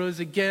cross and rose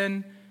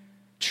again,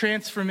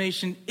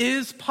 transformation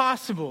is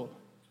possible.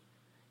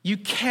 You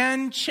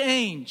can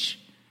change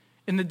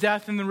in the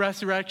death and the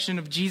resurrection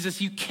of Jesus.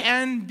 You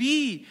can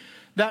be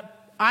that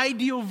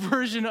ideal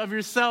version of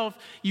yourself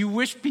you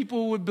wish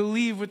people would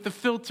believe with the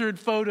filtered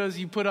photos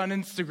you put on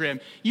Instagram.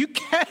 You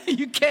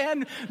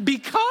can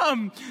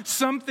become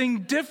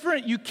something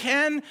different. You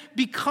can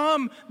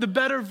become the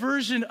better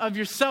version of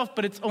yourself,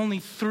 but it's only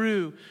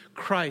through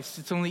Christ.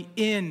 It's only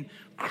in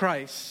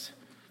Christ.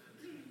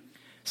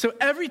 So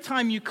every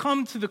time you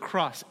come to the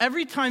cross,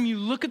 every time you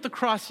look at the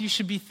cross, you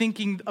should be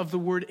thinking of the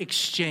word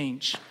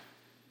exchange.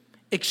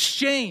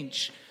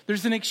 Exchange.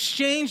 There's an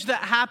exchange that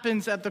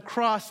happens at the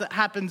cross that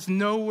happens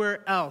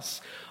nowhere else.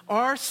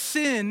 Our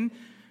sin,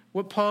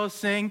 what Paul is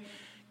saying,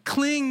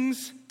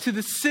 clings to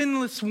the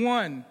sinless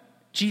one,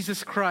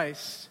 Jesus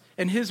Christ.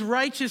 And his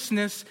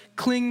righteousness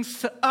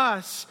clings to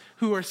us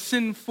who are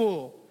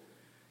sinful.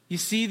 You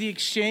see the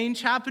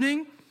exchange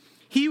happening?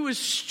 He was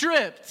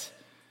stripped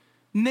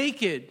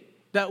naked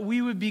that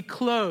we would be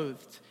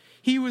clothed.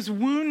 He was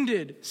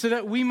wounded so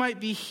that we might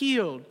be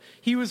healed.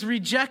 He was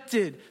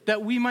rejected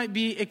that we might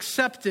be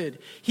accepted.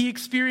 He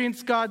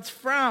experienced God's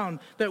frown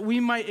that we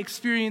might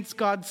experience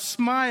God's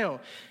smile.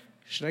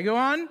 Should I go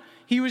on?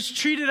 He was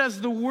treated as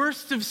the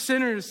worst of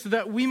sinners so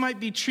that we might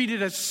be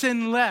treated as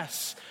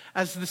sinless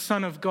as the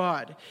Son of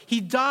God. He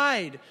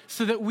died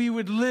so that we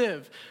would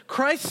live.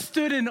 Christ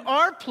stood in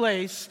our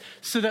place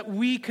so that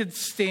we could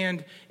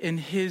stand in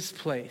his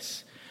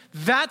place.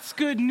 That's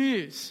good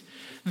news.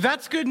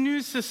 That's good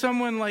news to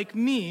someone like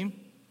me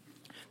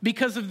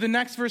because of the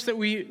next verse that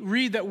we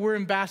read, that we're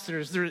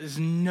ambassadors. There is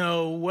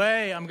no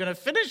way I'm going to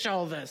finish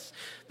all this.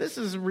 This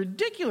is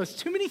ridiculous.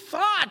 Too many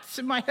thoughts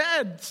in my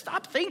head.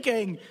 Stop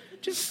thinking.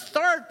 Just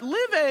start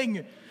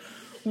living.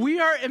 We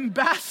are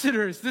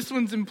ambassadors. This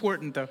one's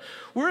important, though.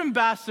 We're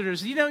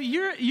ambassadors. You know,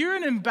 you're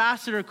an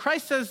ambassador.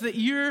 Christ says that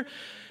you're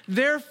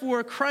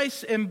therefore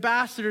Christ's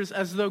ambassadors,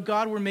 as though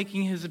God were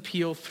making his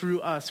appeal through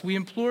us. We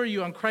implore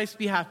you on Christ's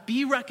behalf,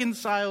 be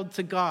reconciled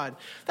to God.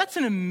 That's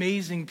an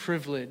amazing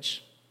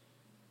privilege.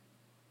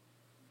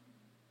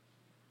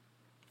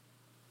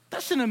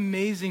 That's an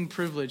amazing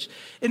privilege.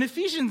 In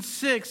Ephesians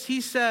 6,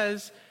 he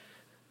says,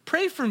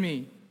 pray for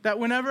me, that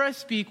whenever I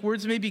speak,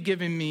 words may be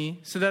given me,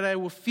 so that I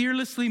will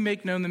fearlessly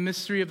make known the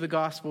mystery of the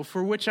gospel,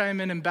 for which I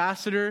am an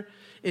ambassador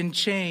in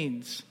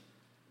chains.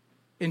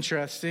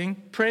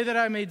 Interesting. Pray that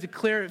I may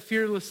declare it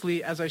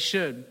fearlessly as I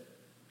should.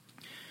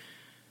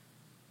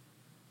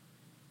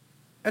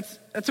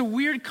 That's a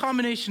weird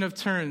combination of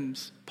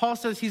terms. Paul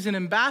says he's an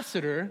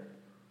ambassador,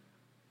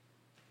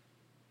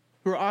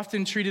 who are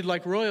often treated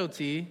like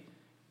royalty,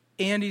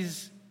 and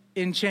he's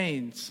in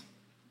chains.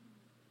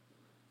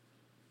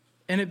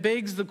 And it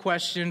begs the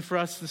question for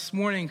us this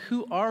morning,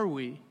 who are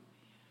we?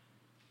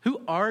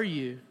 Who are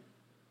you?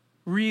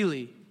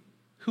 Really?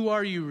 Who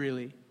are you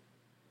really?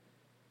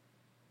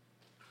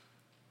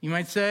 You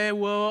might say,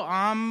 well,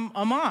 I'm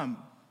a mom.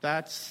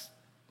 That's,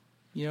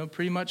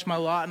 pretty much my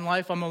lot in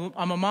life. I'm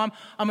a mom.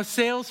 I'm a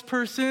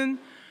salesperson.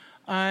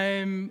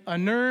 I'm a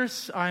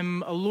nurse.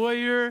 I'm a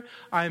lawyer.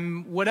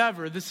 I'm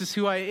whatever. This is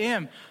who I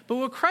am. But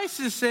what Christ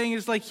is saying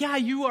is like, yeah,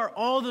 you are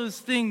all those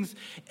things.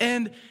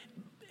 And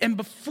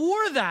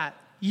before that,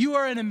 you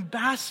are an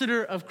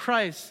ambassador of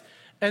Christ.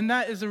 And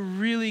that is a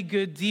really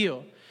good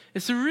deal.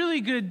 It's a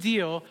really good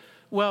deal.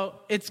 Well,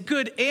 it's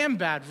good and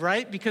bad,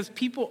 right? Because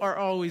people are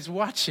always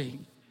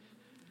watching.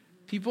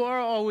 People are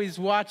always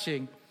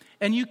watching.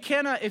 And you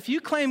cannot, if you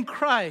claim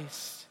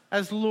Christ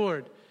as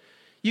Lord,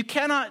 you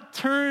cannot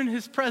turn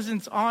his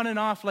presence on and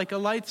off like a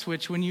light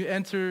switch when you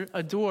enter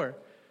a door.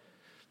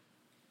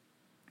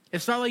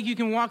 It's not like you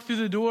can walk through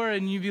the door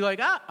and you be like,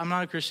 I'm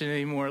not a Christian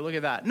anymore. Look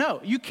at that.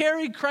 No, you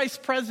carry Christ's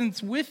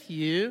presence with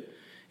you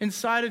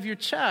inside of your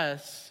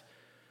chest.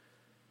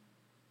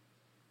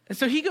 And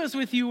so he goes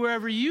with you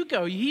wherever you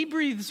go. He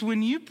breathes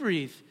when you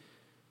breathe.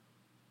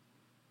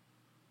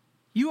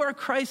 You are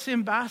Christ's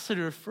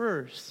ambassador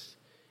first.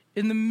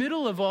 In the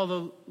middle of all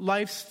the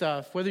life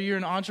stuff, whether you're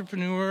an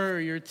entrepreneur or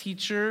you're a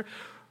teacher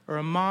or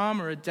a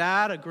mom or a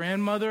dad, a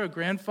grandmother, a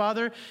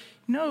grandfather,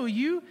 no,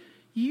 you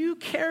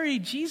carry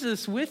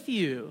Jesus with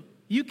you.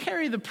 You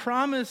carry the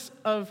promise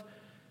of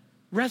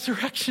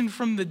resurrection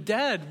from the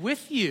dead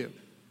with you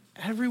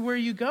everywhere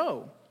you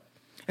go.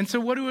 And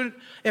so what do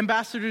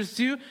ambassadors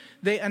do?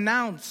 They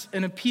announce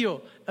and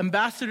appeal.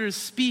 Ambassadors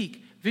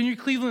speak. Vineyard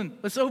Cleveland,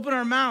 let's open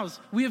our mouths.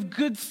 We have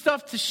good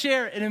stuff to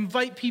share and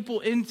invite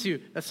people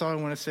into. That's all I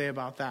want to say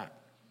about that.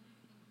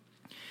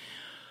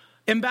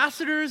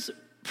 Ambassadors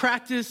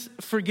practice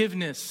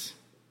forgiveness.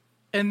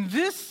 And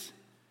this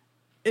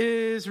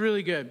is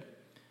really good.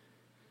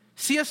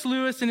 C.S.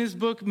 Lewis, in his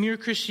book, Mere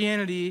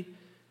Christianity,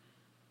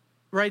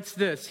 writes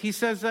this. He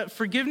says that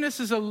forgiveness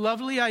is a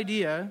lovely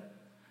idea,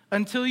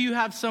 until you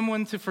have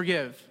someone to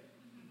forgive.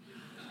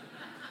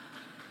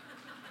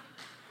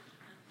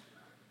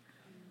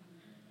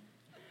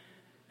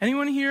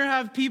 Anyone here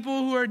have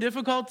people who are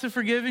difficult to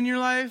forgive in your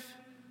life?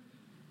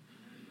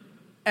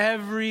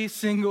 Every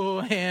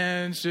single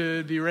hand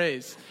should be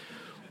raised.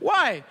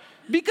 Why?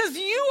 Because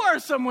you are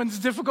someone's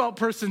difficult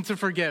person to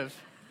forgive.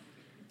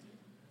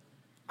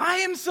 I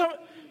am so...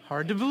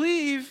 Hard to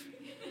believe.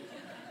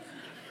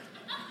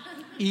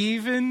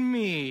 Even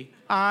me.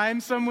 I'm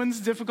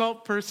someone's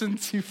difficult person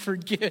to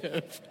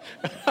forgive.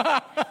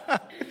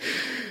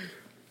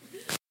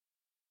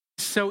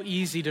 So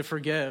easy to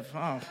forgive.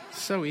 Oh,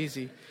 so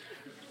easy.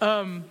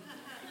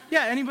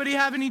 Anybody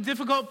have any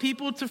difficult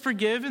people to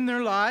forgive in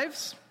their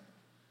lives?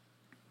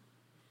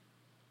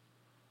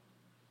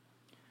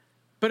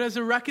 But as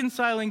a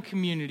reconciling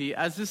community,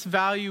 as this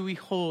value we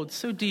hold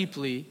so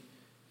deeply,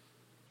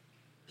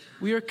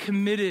 we are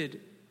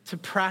committed to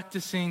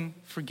practicing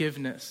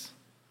forgiveness.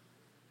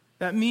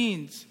 That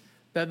means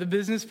that the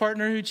business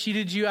partner who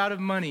cheated you out of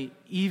money,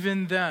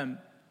 even them,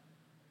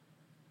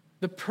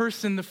 the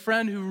person, the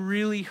friend who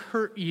really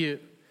hurt you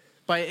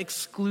by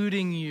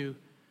excluding you,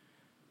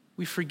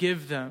 we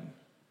forgive them.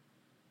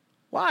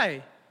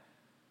 Why?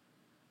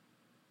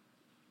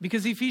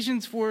 Because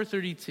Ephesians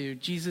 4:32,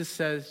 Jesus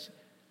says,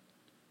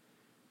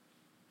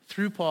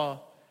 through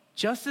Paul,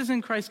 just as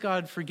in Christ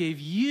God forgave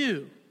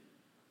you,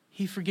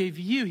 he forgave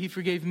you, he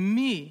forgave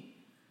me.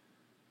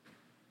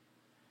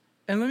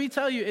 And let me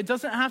tell you, it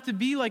doesn't have to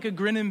be like a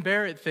grin and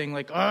bear it thing,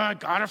 like, I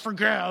gotta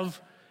forgive.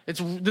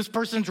 This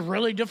person's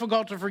really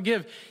difficult to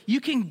forgive.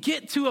 You can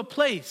get to a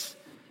place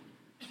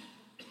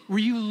where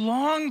you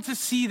long to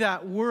see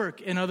that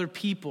work in other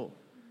people.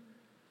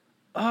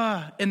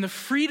 And the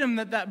freedom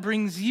that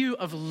brings you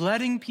of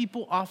letting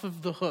people off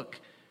of the hook.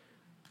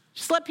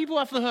 Just let people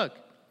off the hook.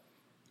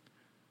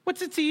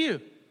 What's it to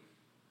you?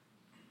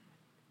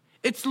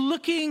 It's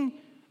looking,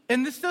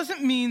 and this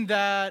doesn't mean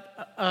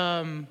that,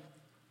 I'm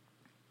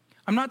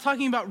not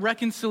talking about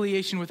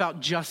reconciliation without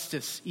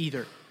justice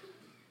either.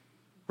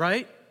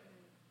 Right?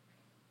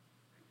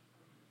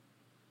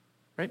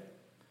 Right?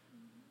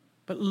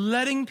 But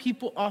letting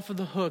people off of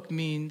the hook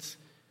means,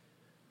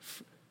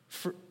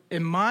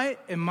 in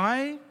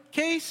my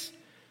case,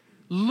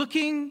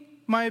 looking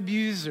my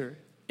abuser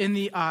in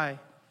the eye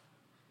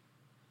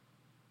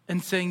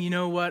and saying, you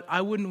know what,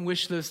 I wouldn't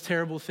wish those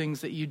terrible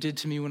things that you did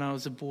to me when I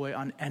was a boy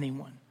on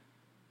anyone.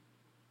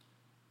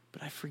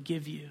 But I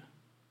forgive you.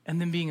 And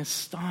then being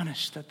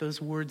astonished that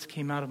those words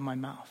came out of my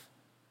mouth.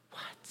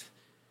 What?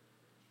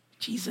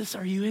 Jesus,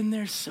 are you in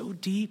there so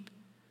deep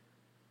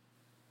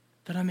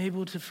that I'm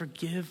able to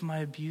forgive my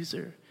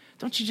abuser?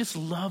 Don't you just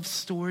love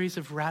stories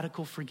of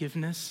radical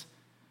forgiveness?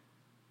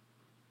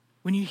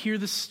 When you hear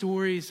the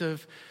stories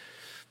of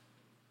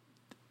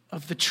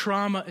the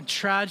trauma and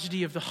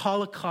tragedy of the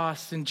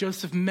Holocaust and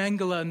Joseph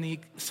Mengele and the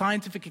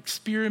scientific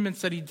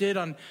experiments that he did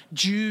on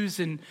Jews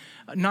in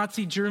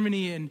Nazi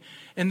Germany.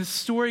 And the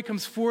story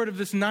comes forward of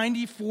this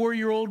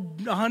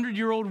 94-year-old,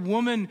 100-year-old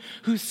woman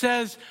who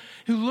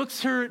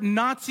looks her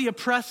Nazi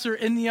oppressor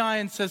in the eye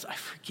and says, I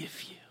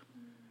forgive you,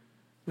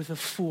 with a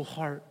full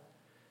heart.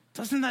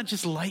 Doesn't that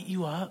just light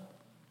you up?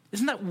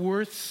 Isn't that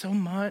worth so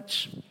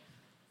much?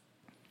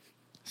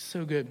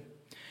 So good.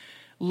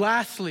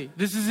 Lastly,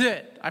 this is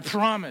it. I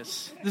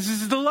promise. This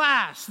is the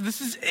last.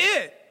 This is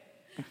it.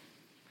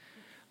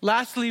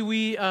 Lastly,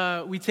 we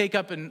take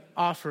up an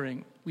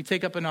offering. We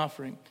take up an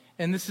offering.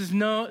 And this is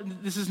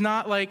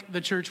not like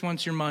the church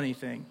wants your money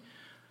thing.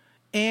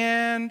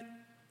 And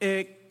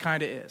it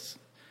kind of is.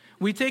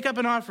 We take up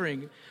an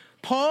offering.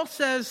 Paul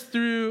says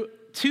through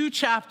 2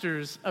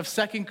 chapters of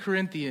 2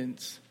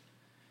 Corinthians,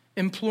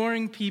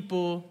 imploring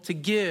people to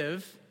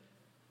give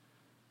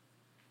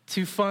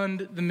to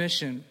fund the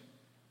mission.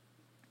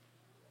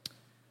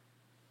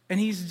 And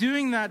he's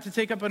doing that to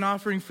take up an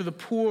offering for the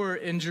poor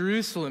in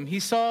Jerusalem. He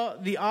saw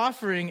the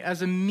offering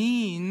as a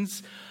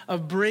means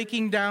of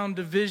breaking down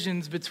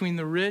divisions between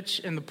the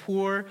rich and the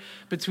poor,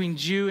 between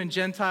Jew and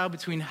Gentile,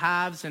 between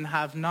haves and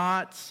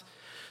have-nots,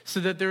 so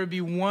that there would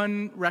be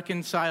one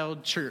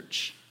reconciled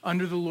church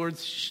under the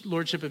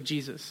lordship of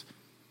Jesus.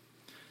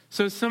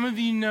 So some of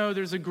you know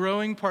there's a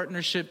growing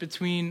partnership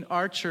between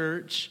our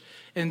church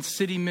and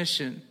City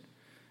Mission.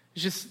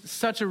 It's just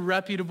such a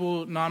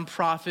reputable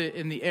nonprofit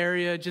in the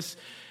area, just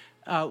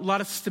a lot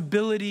of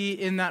stability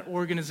in that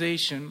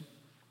organization.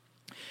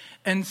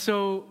 And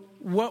so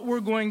what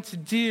we're going to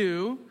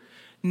do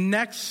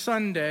next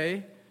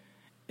Sunday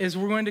is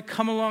we're going to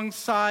come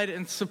alongside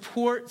and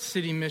support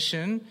City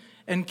Mission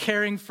and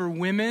caring for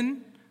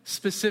women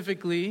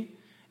specifically,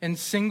 and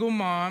single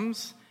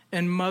moms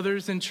and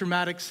mothers in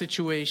traumatic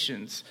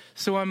situations.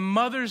 So on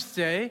Mother's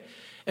Day,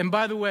 and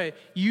by the way,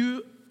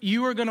 you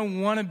are going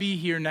to want to be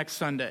here next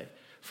Sunday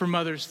for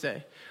Mother's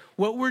Day.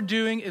 What we're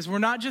doing is we're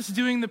not just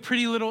doing the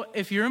pretty little,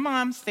 if you're a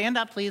mom, stand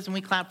up please and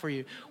we clap for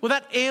you. Well,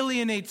 that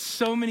alienates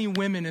so many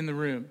women in the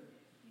room.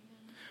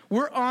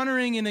 We're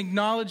honoring and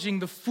acknowledging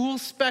the full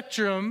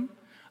spectrum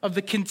of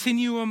the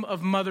continuum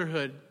of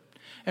motherhood.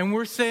 And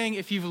we're saying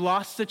if you've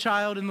lost a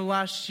child in the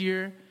last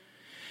year,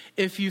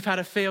 if you've had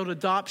a failed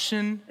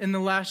adoption in the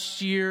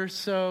last year or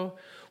so,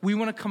 we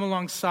want to come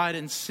alongside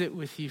and sit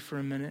with you for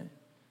a minute.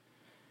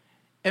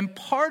 And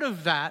part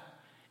of that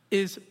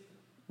is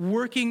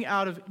working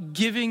out of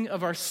giving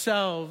of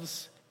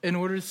ourselves in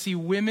order to see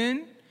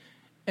women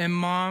and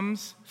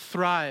moms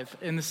thrive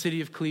in the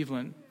city of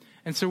Cleveland.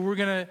 And so we're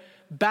going to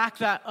back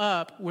that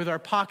up with our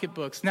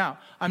pocketbooks. Now,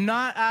 I'm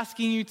not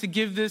asking you to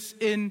give this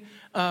in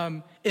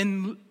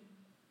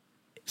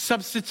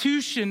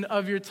substitution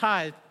of your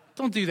tithe.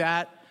 Don't do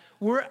that.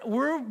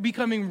 We're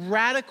becoming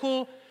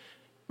radically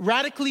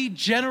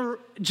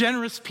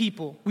generous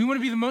people. We want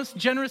to be the most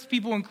generous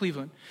people in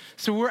Cleveland.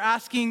 So we're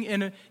asking,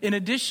 in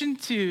addition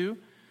to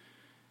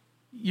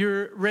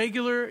your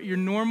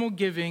normal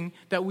giving,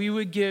 that we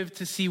would give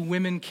to see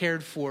women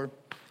cared for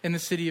in the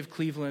city of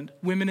Cleveland,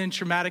 women in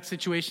traumatic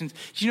situations.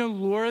 Do you know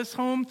Laura's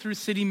home through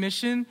City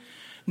Mission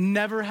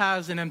never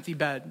has an empty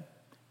bed?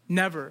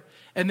 Never.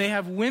 And they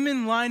have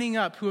women lining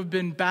up who have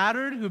been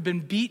battered, who have been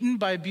beaten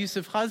by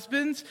abusive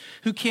husbands,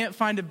 who can't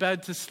find a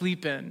bed to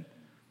sleep in.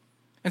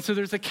 And so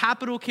there's a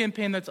capital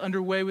campaign that's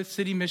underway with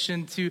City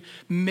Mission to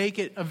make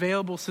it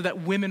available so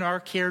that women are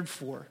cared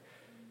for.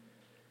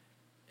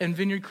 And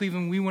Vineyard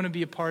Cleveland, we want to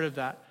be a part of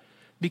that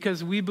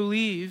because we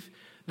believe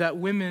that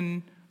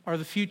women are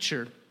the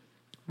future.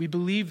 We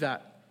believe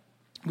that.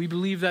 We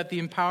believe that the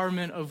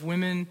empowerment of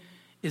women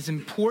is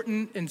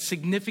important and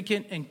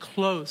significant and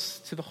close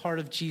to the heart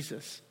of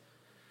Jesus.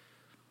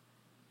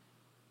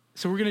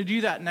 So we're going to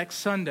do that next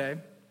Sunday.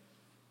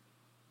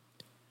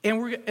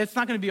 And it's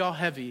not going to be all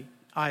heavy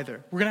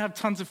either. We're going to have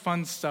tons of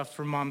fun stuff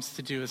for moms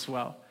to do as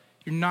well.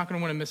 You're not going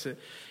to want to miss it.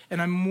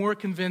 And I'm more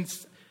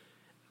convinced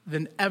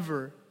than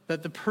ever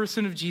that the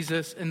person of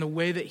Jesus and the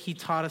way that he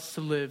taught us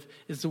to live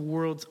is the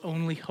world's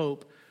only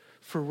hope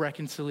for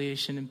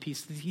reconciliation and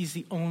peace. He's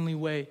the only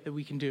way that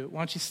we can do it.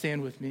 Why don't you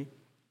stand with me?